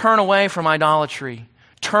 We need to turn away from idolatry,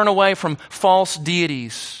 turn away from false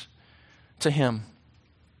deities to Him.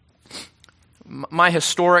 My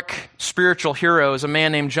historic spiritual hero is a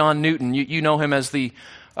man named John Newton. You know him as the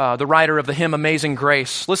writer of the hymn Amazing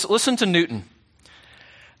Grace. Listen to Newton.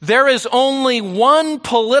 There is only one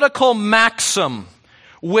political maxim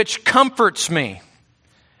which comforts me,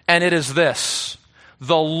 and it is this: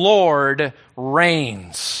 the Lord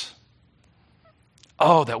reigns.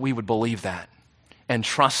 Oh, that we would believe that and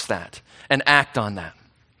trust that and act on that.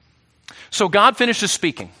 So God finishes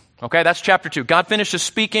speaking. Okay, that's chapter 2. God finishes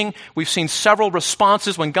speaking. We've seen several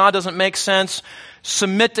responses when God doesn't make sense.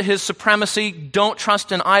 Submit to His supremacy. Don't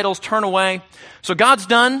trust in idols. Turn away. So God's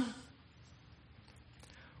done.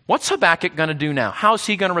 What's Habakkuk going to do now? How is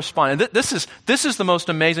he going to respond? And this is the most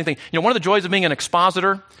amazing thing. You know, one of the joys of being an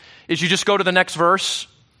expositor is you just go to the next verse.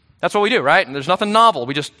 That's what we do, right? And there's nothing novel.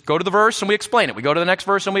 We just go to the verse and we explain it. We go to the next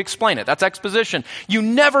verse and we explain it. That's exposition. You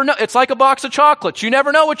never know. It's like a box of chocolates. You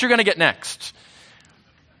never know what you're going to get next.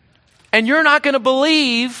 And you're not going to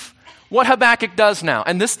believe what Habakkuk does now.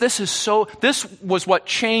 And this was what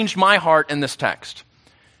changed my heart in this text.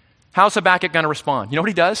 How's Habakkuk going to respond? You know what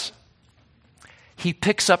he does? He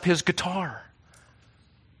picks up his guitar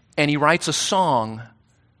and he writes a song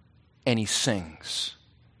and he sings.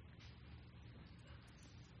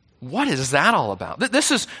 What is that all about?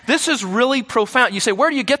 This is really profound. You say, where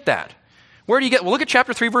do you get that? Well, look at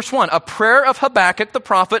chapter 3, verse 1. A prayer of Habakkuk the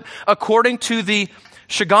prophet according to the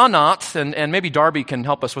Shigionoth, and maybe Darby can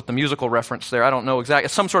help us with the musical reference there. I don't know exactly.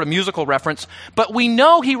 It's some sort of musical reference. But we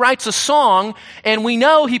know he writes a song, and we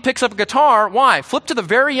know he picks up a guitar. Why? Flip to the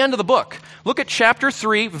very end of the book. Look at chapter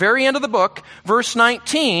 3, very end of the book, verse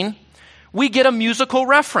 19. We get a musical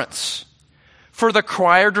reference. For the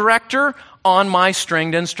choir director on my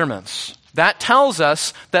stringed instruments. That tells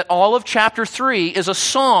us that all of chapter 3 is a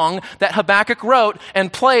song that Habakkuk wrote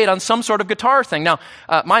and played on some sort of guitar thing. Now,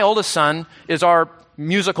 my oldest son is our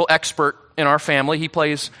musical expert in our family. He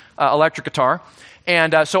plays electric guitar.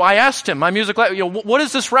 And so I asked him, what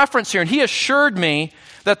is this reference here? And he assured me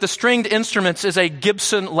that the stringed instruments is a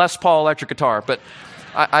Gibson Les Paul electric guitar. But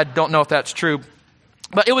I don't know if that's true.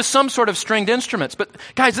 But it was some sort of stringed instruments. But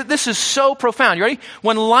guys, this is so profound. You ready?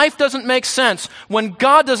 When life doesn't make sense, when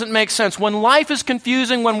God doesn't make sense, when life is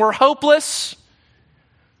confusing, when we're hopeless,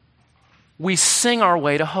 we sing our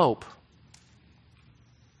way to hope.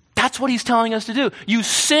 That's what he's telling us to do. You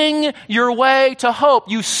sing your way to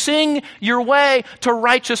hope. You sing your way to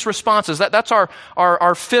righteous responses. That's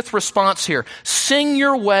our fifth response here. Sing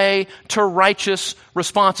your way to righteous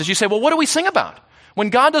responses. You say, well, what do we sing about? When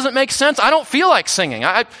God doesn't make sense, I don't feel like singing.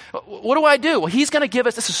 What do I do? Well, He's going to give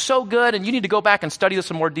us, this is so good, and you need to go back and study this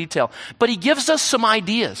in more detail. But He gives us some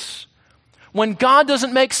ideas. When God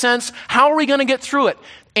doesn't make sense, how are we going to get through it?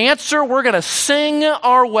 Answer, we're going to sing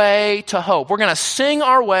our way to hope. We're going to sing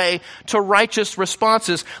our way to righteous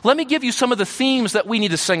responses. Let me give you some of the themes that we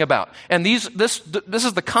need to sing about. And this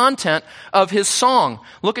is the content of his song.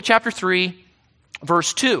 Look at chapter 3,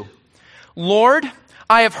 verse 2. Lord,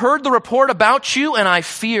 I have heard the report about you, and I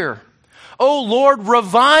fear. O Lord,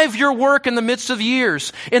 revive your work in the midst of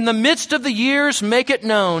years. In the midst of the years, make it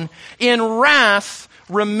known. In wrath,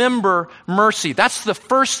 remember mercy. That's the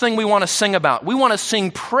first thing we want to sing about. We want to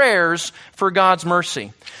sing prayers for God's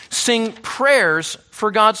mercy. Sing prayers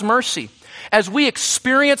for God's mercy. As we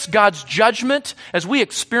experience God's judgment, as we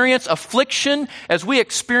experience affliction, as we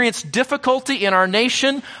experience difficulty in our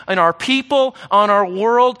nation, in our people, on our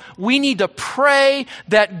world, we need to pray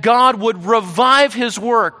that God would revive His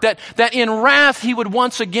work, that in wrath He would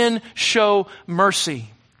once again show mercy.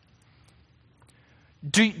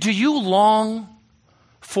 Do you long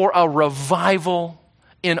for a revival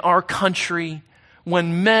in our country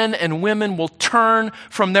when men and women will turn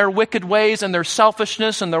from their wicked ways and their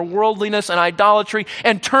selfishness and their worldliness and idolatry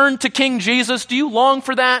and turn to King Jesus? Do you long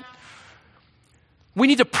for that? We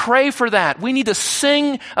need to pray for that. We need to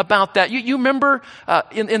sing about that. You remember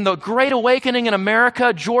in the Great Awakening in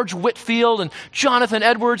America, George Whitefield and Jonathan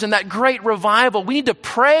Edwards and that great revival. We need to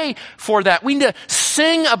pray for that. We need to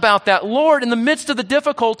sing about that. Lord, in the midst of the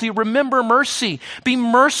difficulty, remember mercy. Be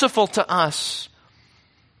merciful to us.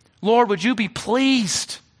 Lord, would you be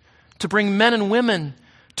pleased to bring men and women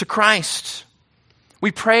to Christ?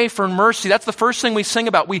 We pray for mercy. That's the first thing we sing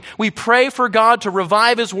about. We pray for God to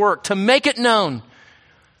revive His work, to make it known,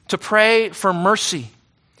 to pray for mercy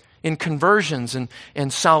in conversions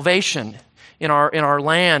and salvation in our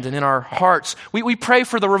land and in our hearts. We pray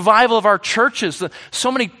for the revival of our churches.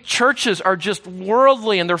 So many churches are just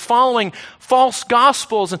worldly and they're following false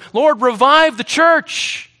gospels. And Lord, revive the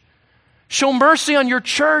church. Show mercy on your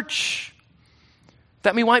church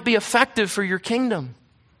that we might be effective for your kingdom.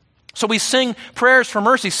 So we sing prayers for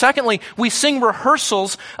mercy. Secondly, we sing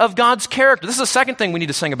rehearsals of God's character. This is the second thing we need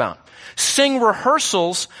to sing about. Sing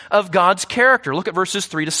rehearsals of God's character. Look at verses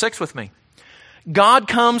 3-6 with me. God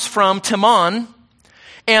comes from Timon,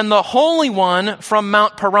 and the Holy One from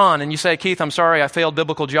Mount Paran. And you say, Keith, I'm sorry, I failed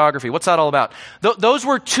biblical geography. What's that all about? Those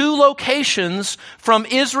were two locations from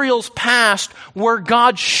Israel's past where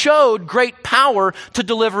God showed great power to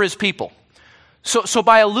deliver His people. So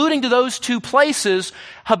by alluding to those two places,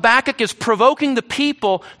 Habakkuk is provoking the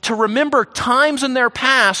people to remember times in their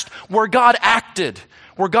past where God acted,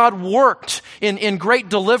 where God worked in great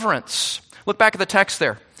deliverance. Look back at the text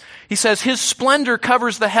there. He says, His splendor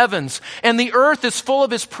covers the heavens, and the earth is full of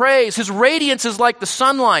His praise. His radiance is like the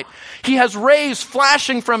sunlight. He has rays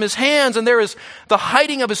flashing from His hands, and there is the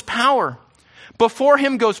hiding of His power. Before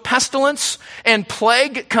Him goes pestilence, and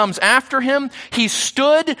plague comes after Him. He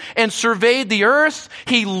stood and surveyed the earth.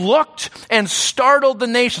 He looked and startled the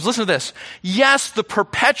nations. Listen to this. Yes, the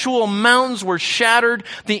perpetual mountains were shattered.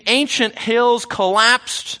 The ancient hills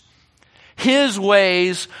collapsed. His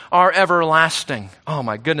ways are everlasting. Oh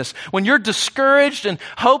my goodness. When you're discouraged and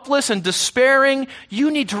hopeless and despairing, you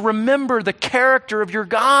need to remember the character of your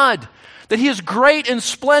God. That He is great in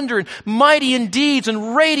splendor and mighty in deeds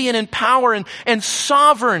and radiant in power and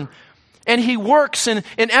sovereign. And He works in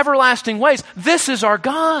everlasting ways. This is our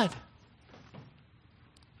God.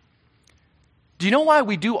 Do you know why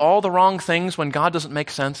we do all the wrong things when God doesn't make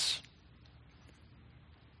sense?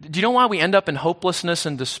 Do you know why we end up in hopelessness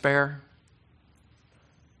and despair?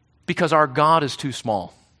 Because our God is too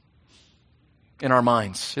small in our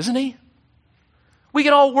minds, isn't He? We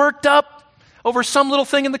get all worked up over some little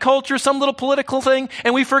thing in the culture, some little political thing,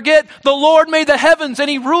 and we forget the Lord made the heavens and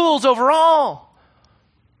He rules over all.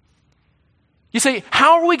 You say,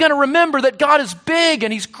 how are we going to remember that God is big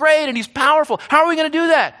and He's great and He's powerful? How are we going to do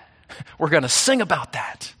that? We're going to sing about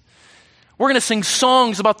that. We're going to sing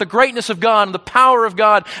songs about the greatness of God and the power of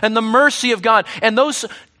God and the mercy of God. And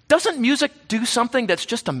doesn't music do something that's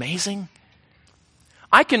just amazing?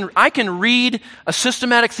 I can read a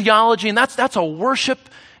systematic theology, and that's a worship.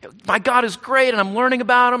 My God is great, and I'm learning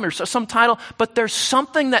about Him, or some title. But there's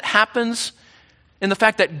something that happens in the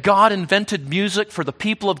fact that God invented music for the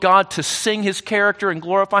people of God to sing His character and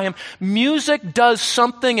glorify Him. Music does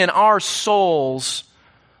something in our souls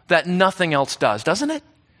that nothing else does, doesn't it?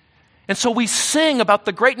 And so we sing about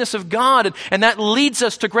the greatness of God, and that leads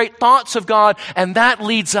us to great thoughts of God, and that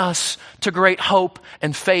leads us to great hope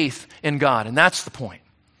and faith in God. And that's the point.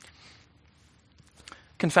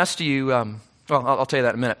 Confess to you, I'll tell you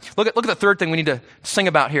that in a minute. Look at the third thing we need to sing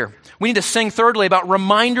about here. We need to sing, thirdly, about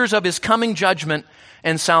reminders of His coming judgment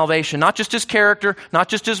and salvation. Not just His character, not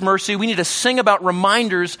just His mercy. We need to sing about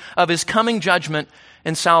reminders of His coming judgment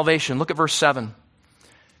and salvation. Look at verse 7.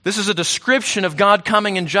 This is a description of God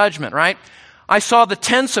coming in judgment, right? I saw the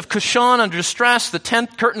tents of Cushan under distress. The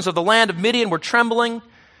tent curtains of the land of Midian were trembling.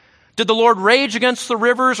 Did the Lord rage against the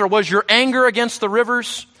rivers, or was your anger against the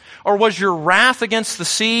rivers? Or was your wrath against the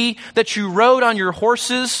sea, that you rode on your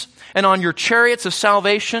horses and on your chariots of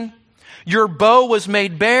salvation? Your bow was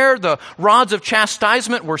made bare, the rods of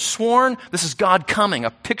chastisement were sworn. This is God coming,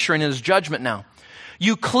 a picture in His judgment now.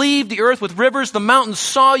 You cleaved the earth with rivers, the mountains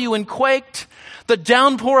saw you and quaked. The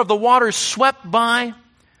downpour of the waters swept by.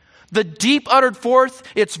 The deep uttered forth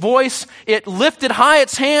its voice. It lifted high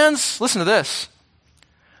its hands. Listen to this.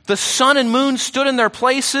 The sun and moon stood in their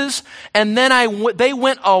places, and then they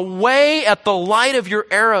went away at the light of your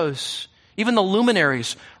arrows. Even the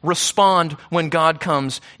luminaries respond when God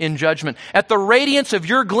comes in judgment. At the radiance of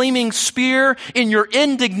your gleaming spear, in your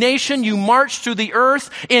indignation, you marched through the earth.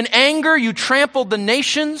 In anger, you trampled the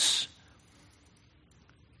nations.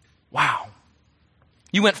 Wow.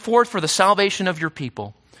 You went forth for the salvation of your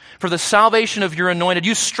people, for the salvation of your anointed.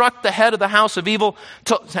 You struck the head of the house of evil,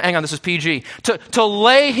 hang on, this is PG, to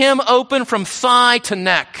lay him open from thigh to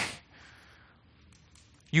neck.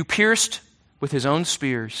 You pierced with his own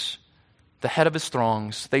spears the head of his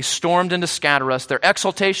throngs. They stormed in to scatter us. Their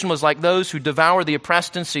exultation was like those who devour the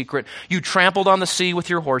oppressed in secret. You trampled on the sea with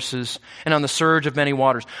your horses and on the surge of many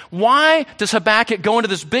waters. Why does Habakkuk go into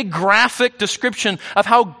this big graphic description of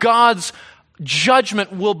how God's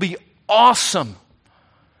judgment will be awesome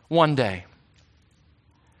one day?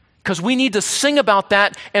 Because we need to sing about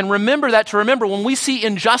that and remember that, to remember when we see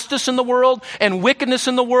injustice in the world and wickedness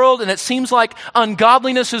in the world and it seems like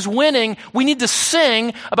ungodliness is winning, we need to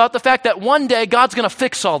sing about the fact that one day God's going to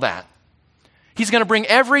fix all that. He's going to bring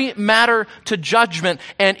every matter to judgment,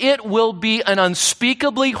 and it will be an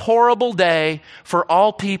unspeakably horrible day for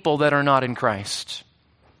all people that are not in Christ.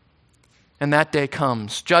 And that day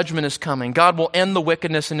comes. Judgment is coming. God will end the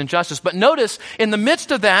wickedness and injustice. But notice, in the midst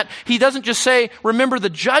of that, he doesn't just say, remember the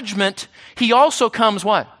judgment. He also comes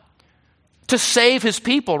what? To save his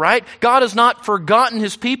people, right? God has not forgotten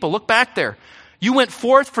his people. Look back there. You went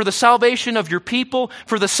forth for the salvation of your people,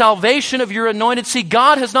 for the salvation of your anointed. See,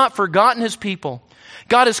 God has not forgotten his people.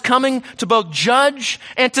 God is coming to both judge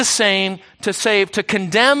and to save, to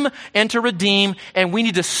condemn and to redeem. And we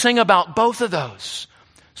need to sing about both of those,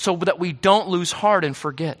 so that we don't lose heart and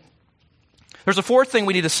forget. There's a fourth thing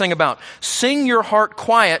we need to sing about. Sing your heart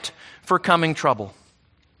quiet for coming trouble.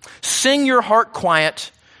 Sing your heart quiet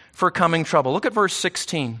for coming trouble. Look at verse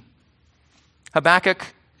 16. Habakkuk,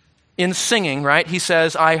 in singing, right, he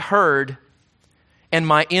says, I heard, and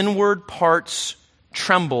my inward parts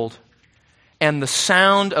trembled, and the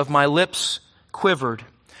sound of my lips quivered.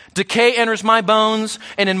 Decay enters my bones,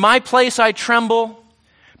 and in my place I tremble,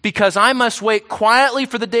 because I must wait quietly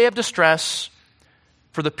for the day of distress,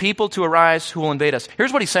 for the people to arise who will invade us.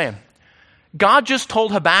 Here's what he's saying. God just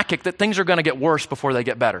told Habakkuk that things are going to get worse before they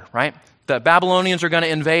get better, right? The Babylonians are going to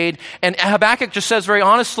invade. And Habakkuk just says very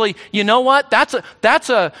honestly, you know what? That's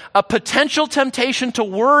a potential temptation to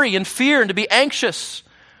worry and fear and to be anxious.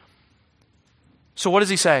 So what does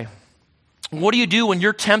he say? What do you do when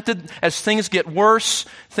you're tempted as things get worse?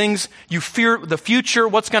 You fear the future,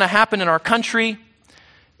 what's going to happen in our country?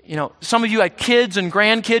 You know, some of you had kids and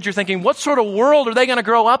grandkids. You're thinking, what sort of world are they going to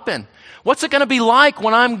grow up in? What's it going to be like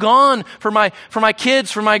when I'm gone for my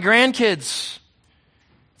kids, for my grandkids?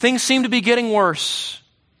 Things seem to be getting worse.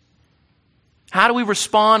 How do we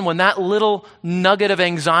respond when that little nugget of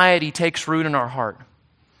anxiety takes root in our heart?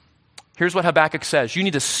 Here's what Habakkuk says. You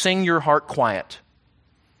need to sing your heart quiet.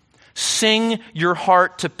 Sing your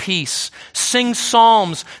heart to peace. Sing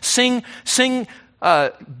psalms. Sing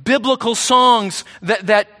biblical songs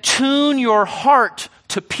that tune your heart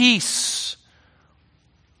to peace.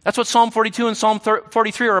 That's what Psalm 42 and Psalm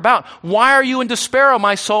 43 are about. Why are you in despair, O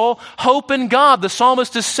my soul? Hope in God. The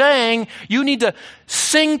psalmist is saying you need to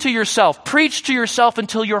sing to yourself, preach to yourself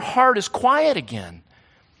until your heart is quiet again.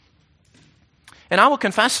 And I will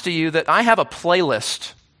confess to you that I have a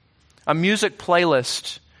playlist, a music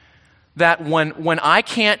playlist, that when I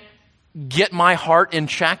can't get my heart in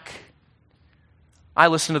check, I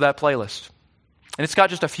listen to that playlist. And it's got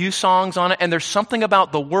just a few songs on it, and there's something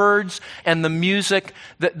about the words and the music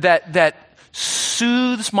that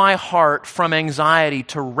soothes my heart from anxiety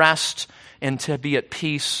to rest and to be at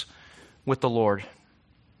peace with the Lord.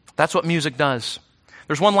 That's what music does.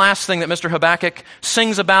 There's one last thing that Mr. Habakkuk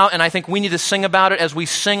sings about, and I think we need to sing about it as we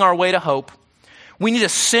sing our way to hope. We need to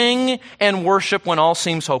sing and worship when all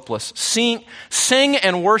seems hopeless. Sing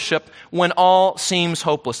and worship when all seems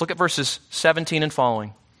hopeless. Look at verses 17 and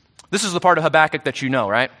following. This is the part of Habakkuk that you know,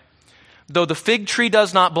 right? Though the fig tree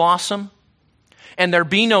does not blossom, and there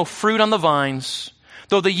be no fruit on the vines,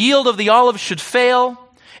 though the yield of the olive should fail,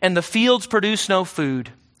 and the fields produce no food,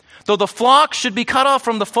 though the flock should be cut off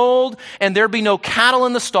from the fold, and there be no cattle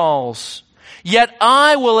in the stalls, yet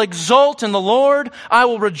I will exult in the Lord. I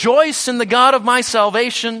will rejoice in the God of my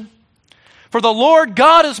salvation. For the Lord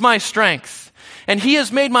God is my strength, and he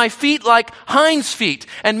has made my feet like hinds' feet,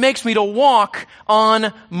 and makes me to walk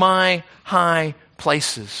on my high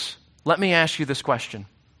places. Let me ask you this question.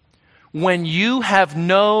 When you have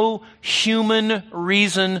no human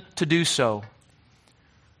reason to do so,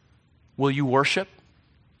 will you worship?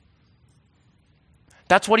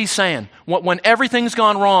 That's what he's saying. When everything's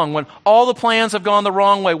gone wrong, when all the plans have gone the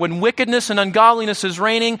wrong way, when wickedness and ungodliness is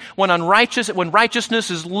reigning, when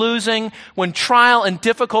righteousness is losing, when trial and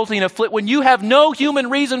difficulty and affliction, when you have no human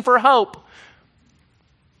reason for hope,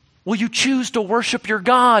 will you choose to worship your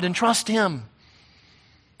God and trust him?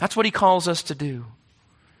 That's what he calls us to do.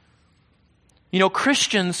 You know,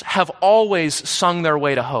 Christians have always sung their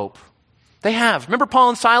way to hope. They have. Remember Paul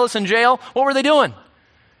and Silas in jail? What were they doing?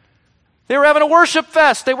 They were having a worship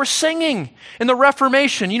fest. They were singing in the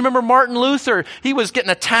Reformation. You remember Martin Luther? He was getting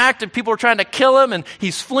attacked and people were trying to kill him and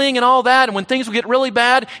he's fleeing and all that. And when things would get really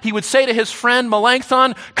bad, he would say to his friend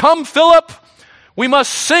Melanchthon, "Come, Philip, we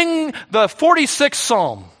must sing the 46th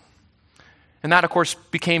Psalm." And that, of course,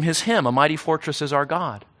 became his hymn, "A Mighty Fortress is Our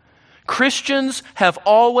God." Christians have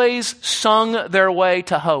always sung their way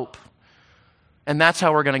to hope. And that's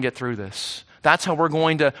how we're going to get through this. That's how we're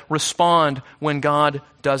going to respond when God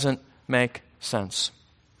doesn't make sense.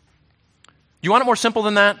 You want it more simple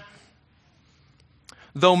than that?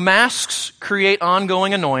 Though masks create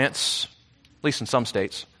ongoing annoyance, at least in some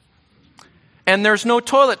states, and there's no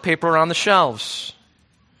toilet paper on the shelves,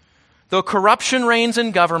 though corruption reigns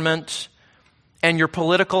in government and your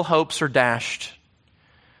political hopes are dashed,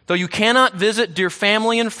 though you cannot visit dear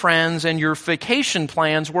family and friends and your vacation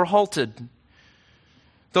plans were halted,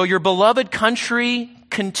 though your beloved country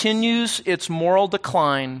continues its moral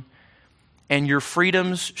decline and your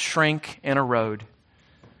freedoms shrink and erode,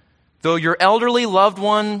 though your elderly loved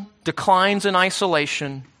one declines in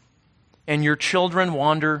isolation and your children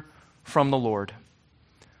wander from the Lord,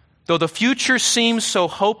 though the future seems so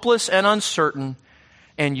hopeless and uncertain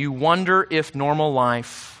and you wonder if normal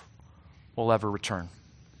life will ever return.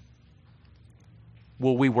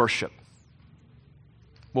 Will we worship?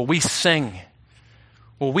 Will we sing?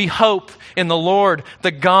 Will we hope in the Lord,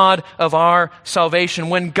 the God of our salvation?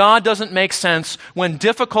 When God doesn't make sense, when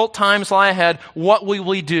difficult times lie ahead, what will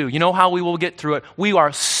we do? You know how we will get through it? We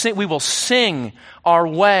will sing our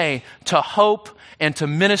way to hope and to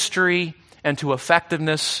ministry and to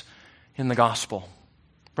effectiveness in the gospel.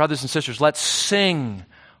 Brothers and sisters, let's sing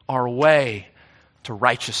our way to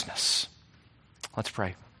righteousness. Let's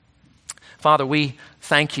pray. Father, we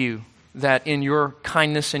thank you that in your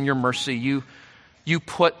kindness and your mercy, you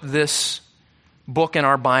put this book in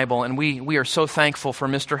our Bible, and we are so thankful for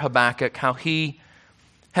Mr. Habakkuk, how he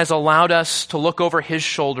has allowed us to look over his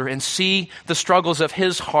shoulder and see the struggles of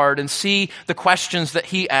his heart and see the questions that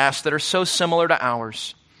he asked that are so similar to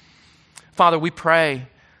ours. Father, we pray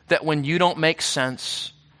that when you don't make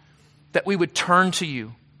sense, that we would turn to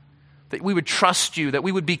you, that we would trust you, that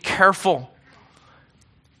we would be careful,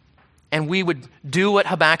 and we would do what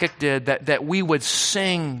Habakkuk did, that we would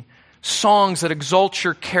sing songs that exalt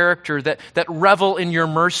your character, that revel in your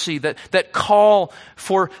mercy, that call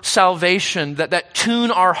for salvation, that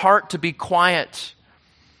tune our heart to be quiet,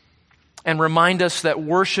 and remind us that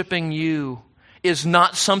worshiping you is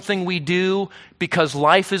not something we do because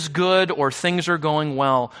life is good or things are going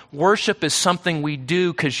well. Worship is something we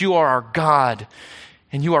do because you are our God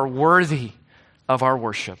and you are worthy of our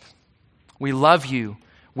worship. We love you.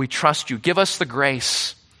 We trust you. Give us the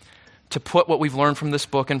grace to put what we've learned from this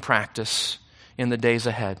book in practice in the days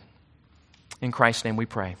ahead. In Christ's name we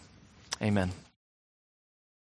pray. Amen.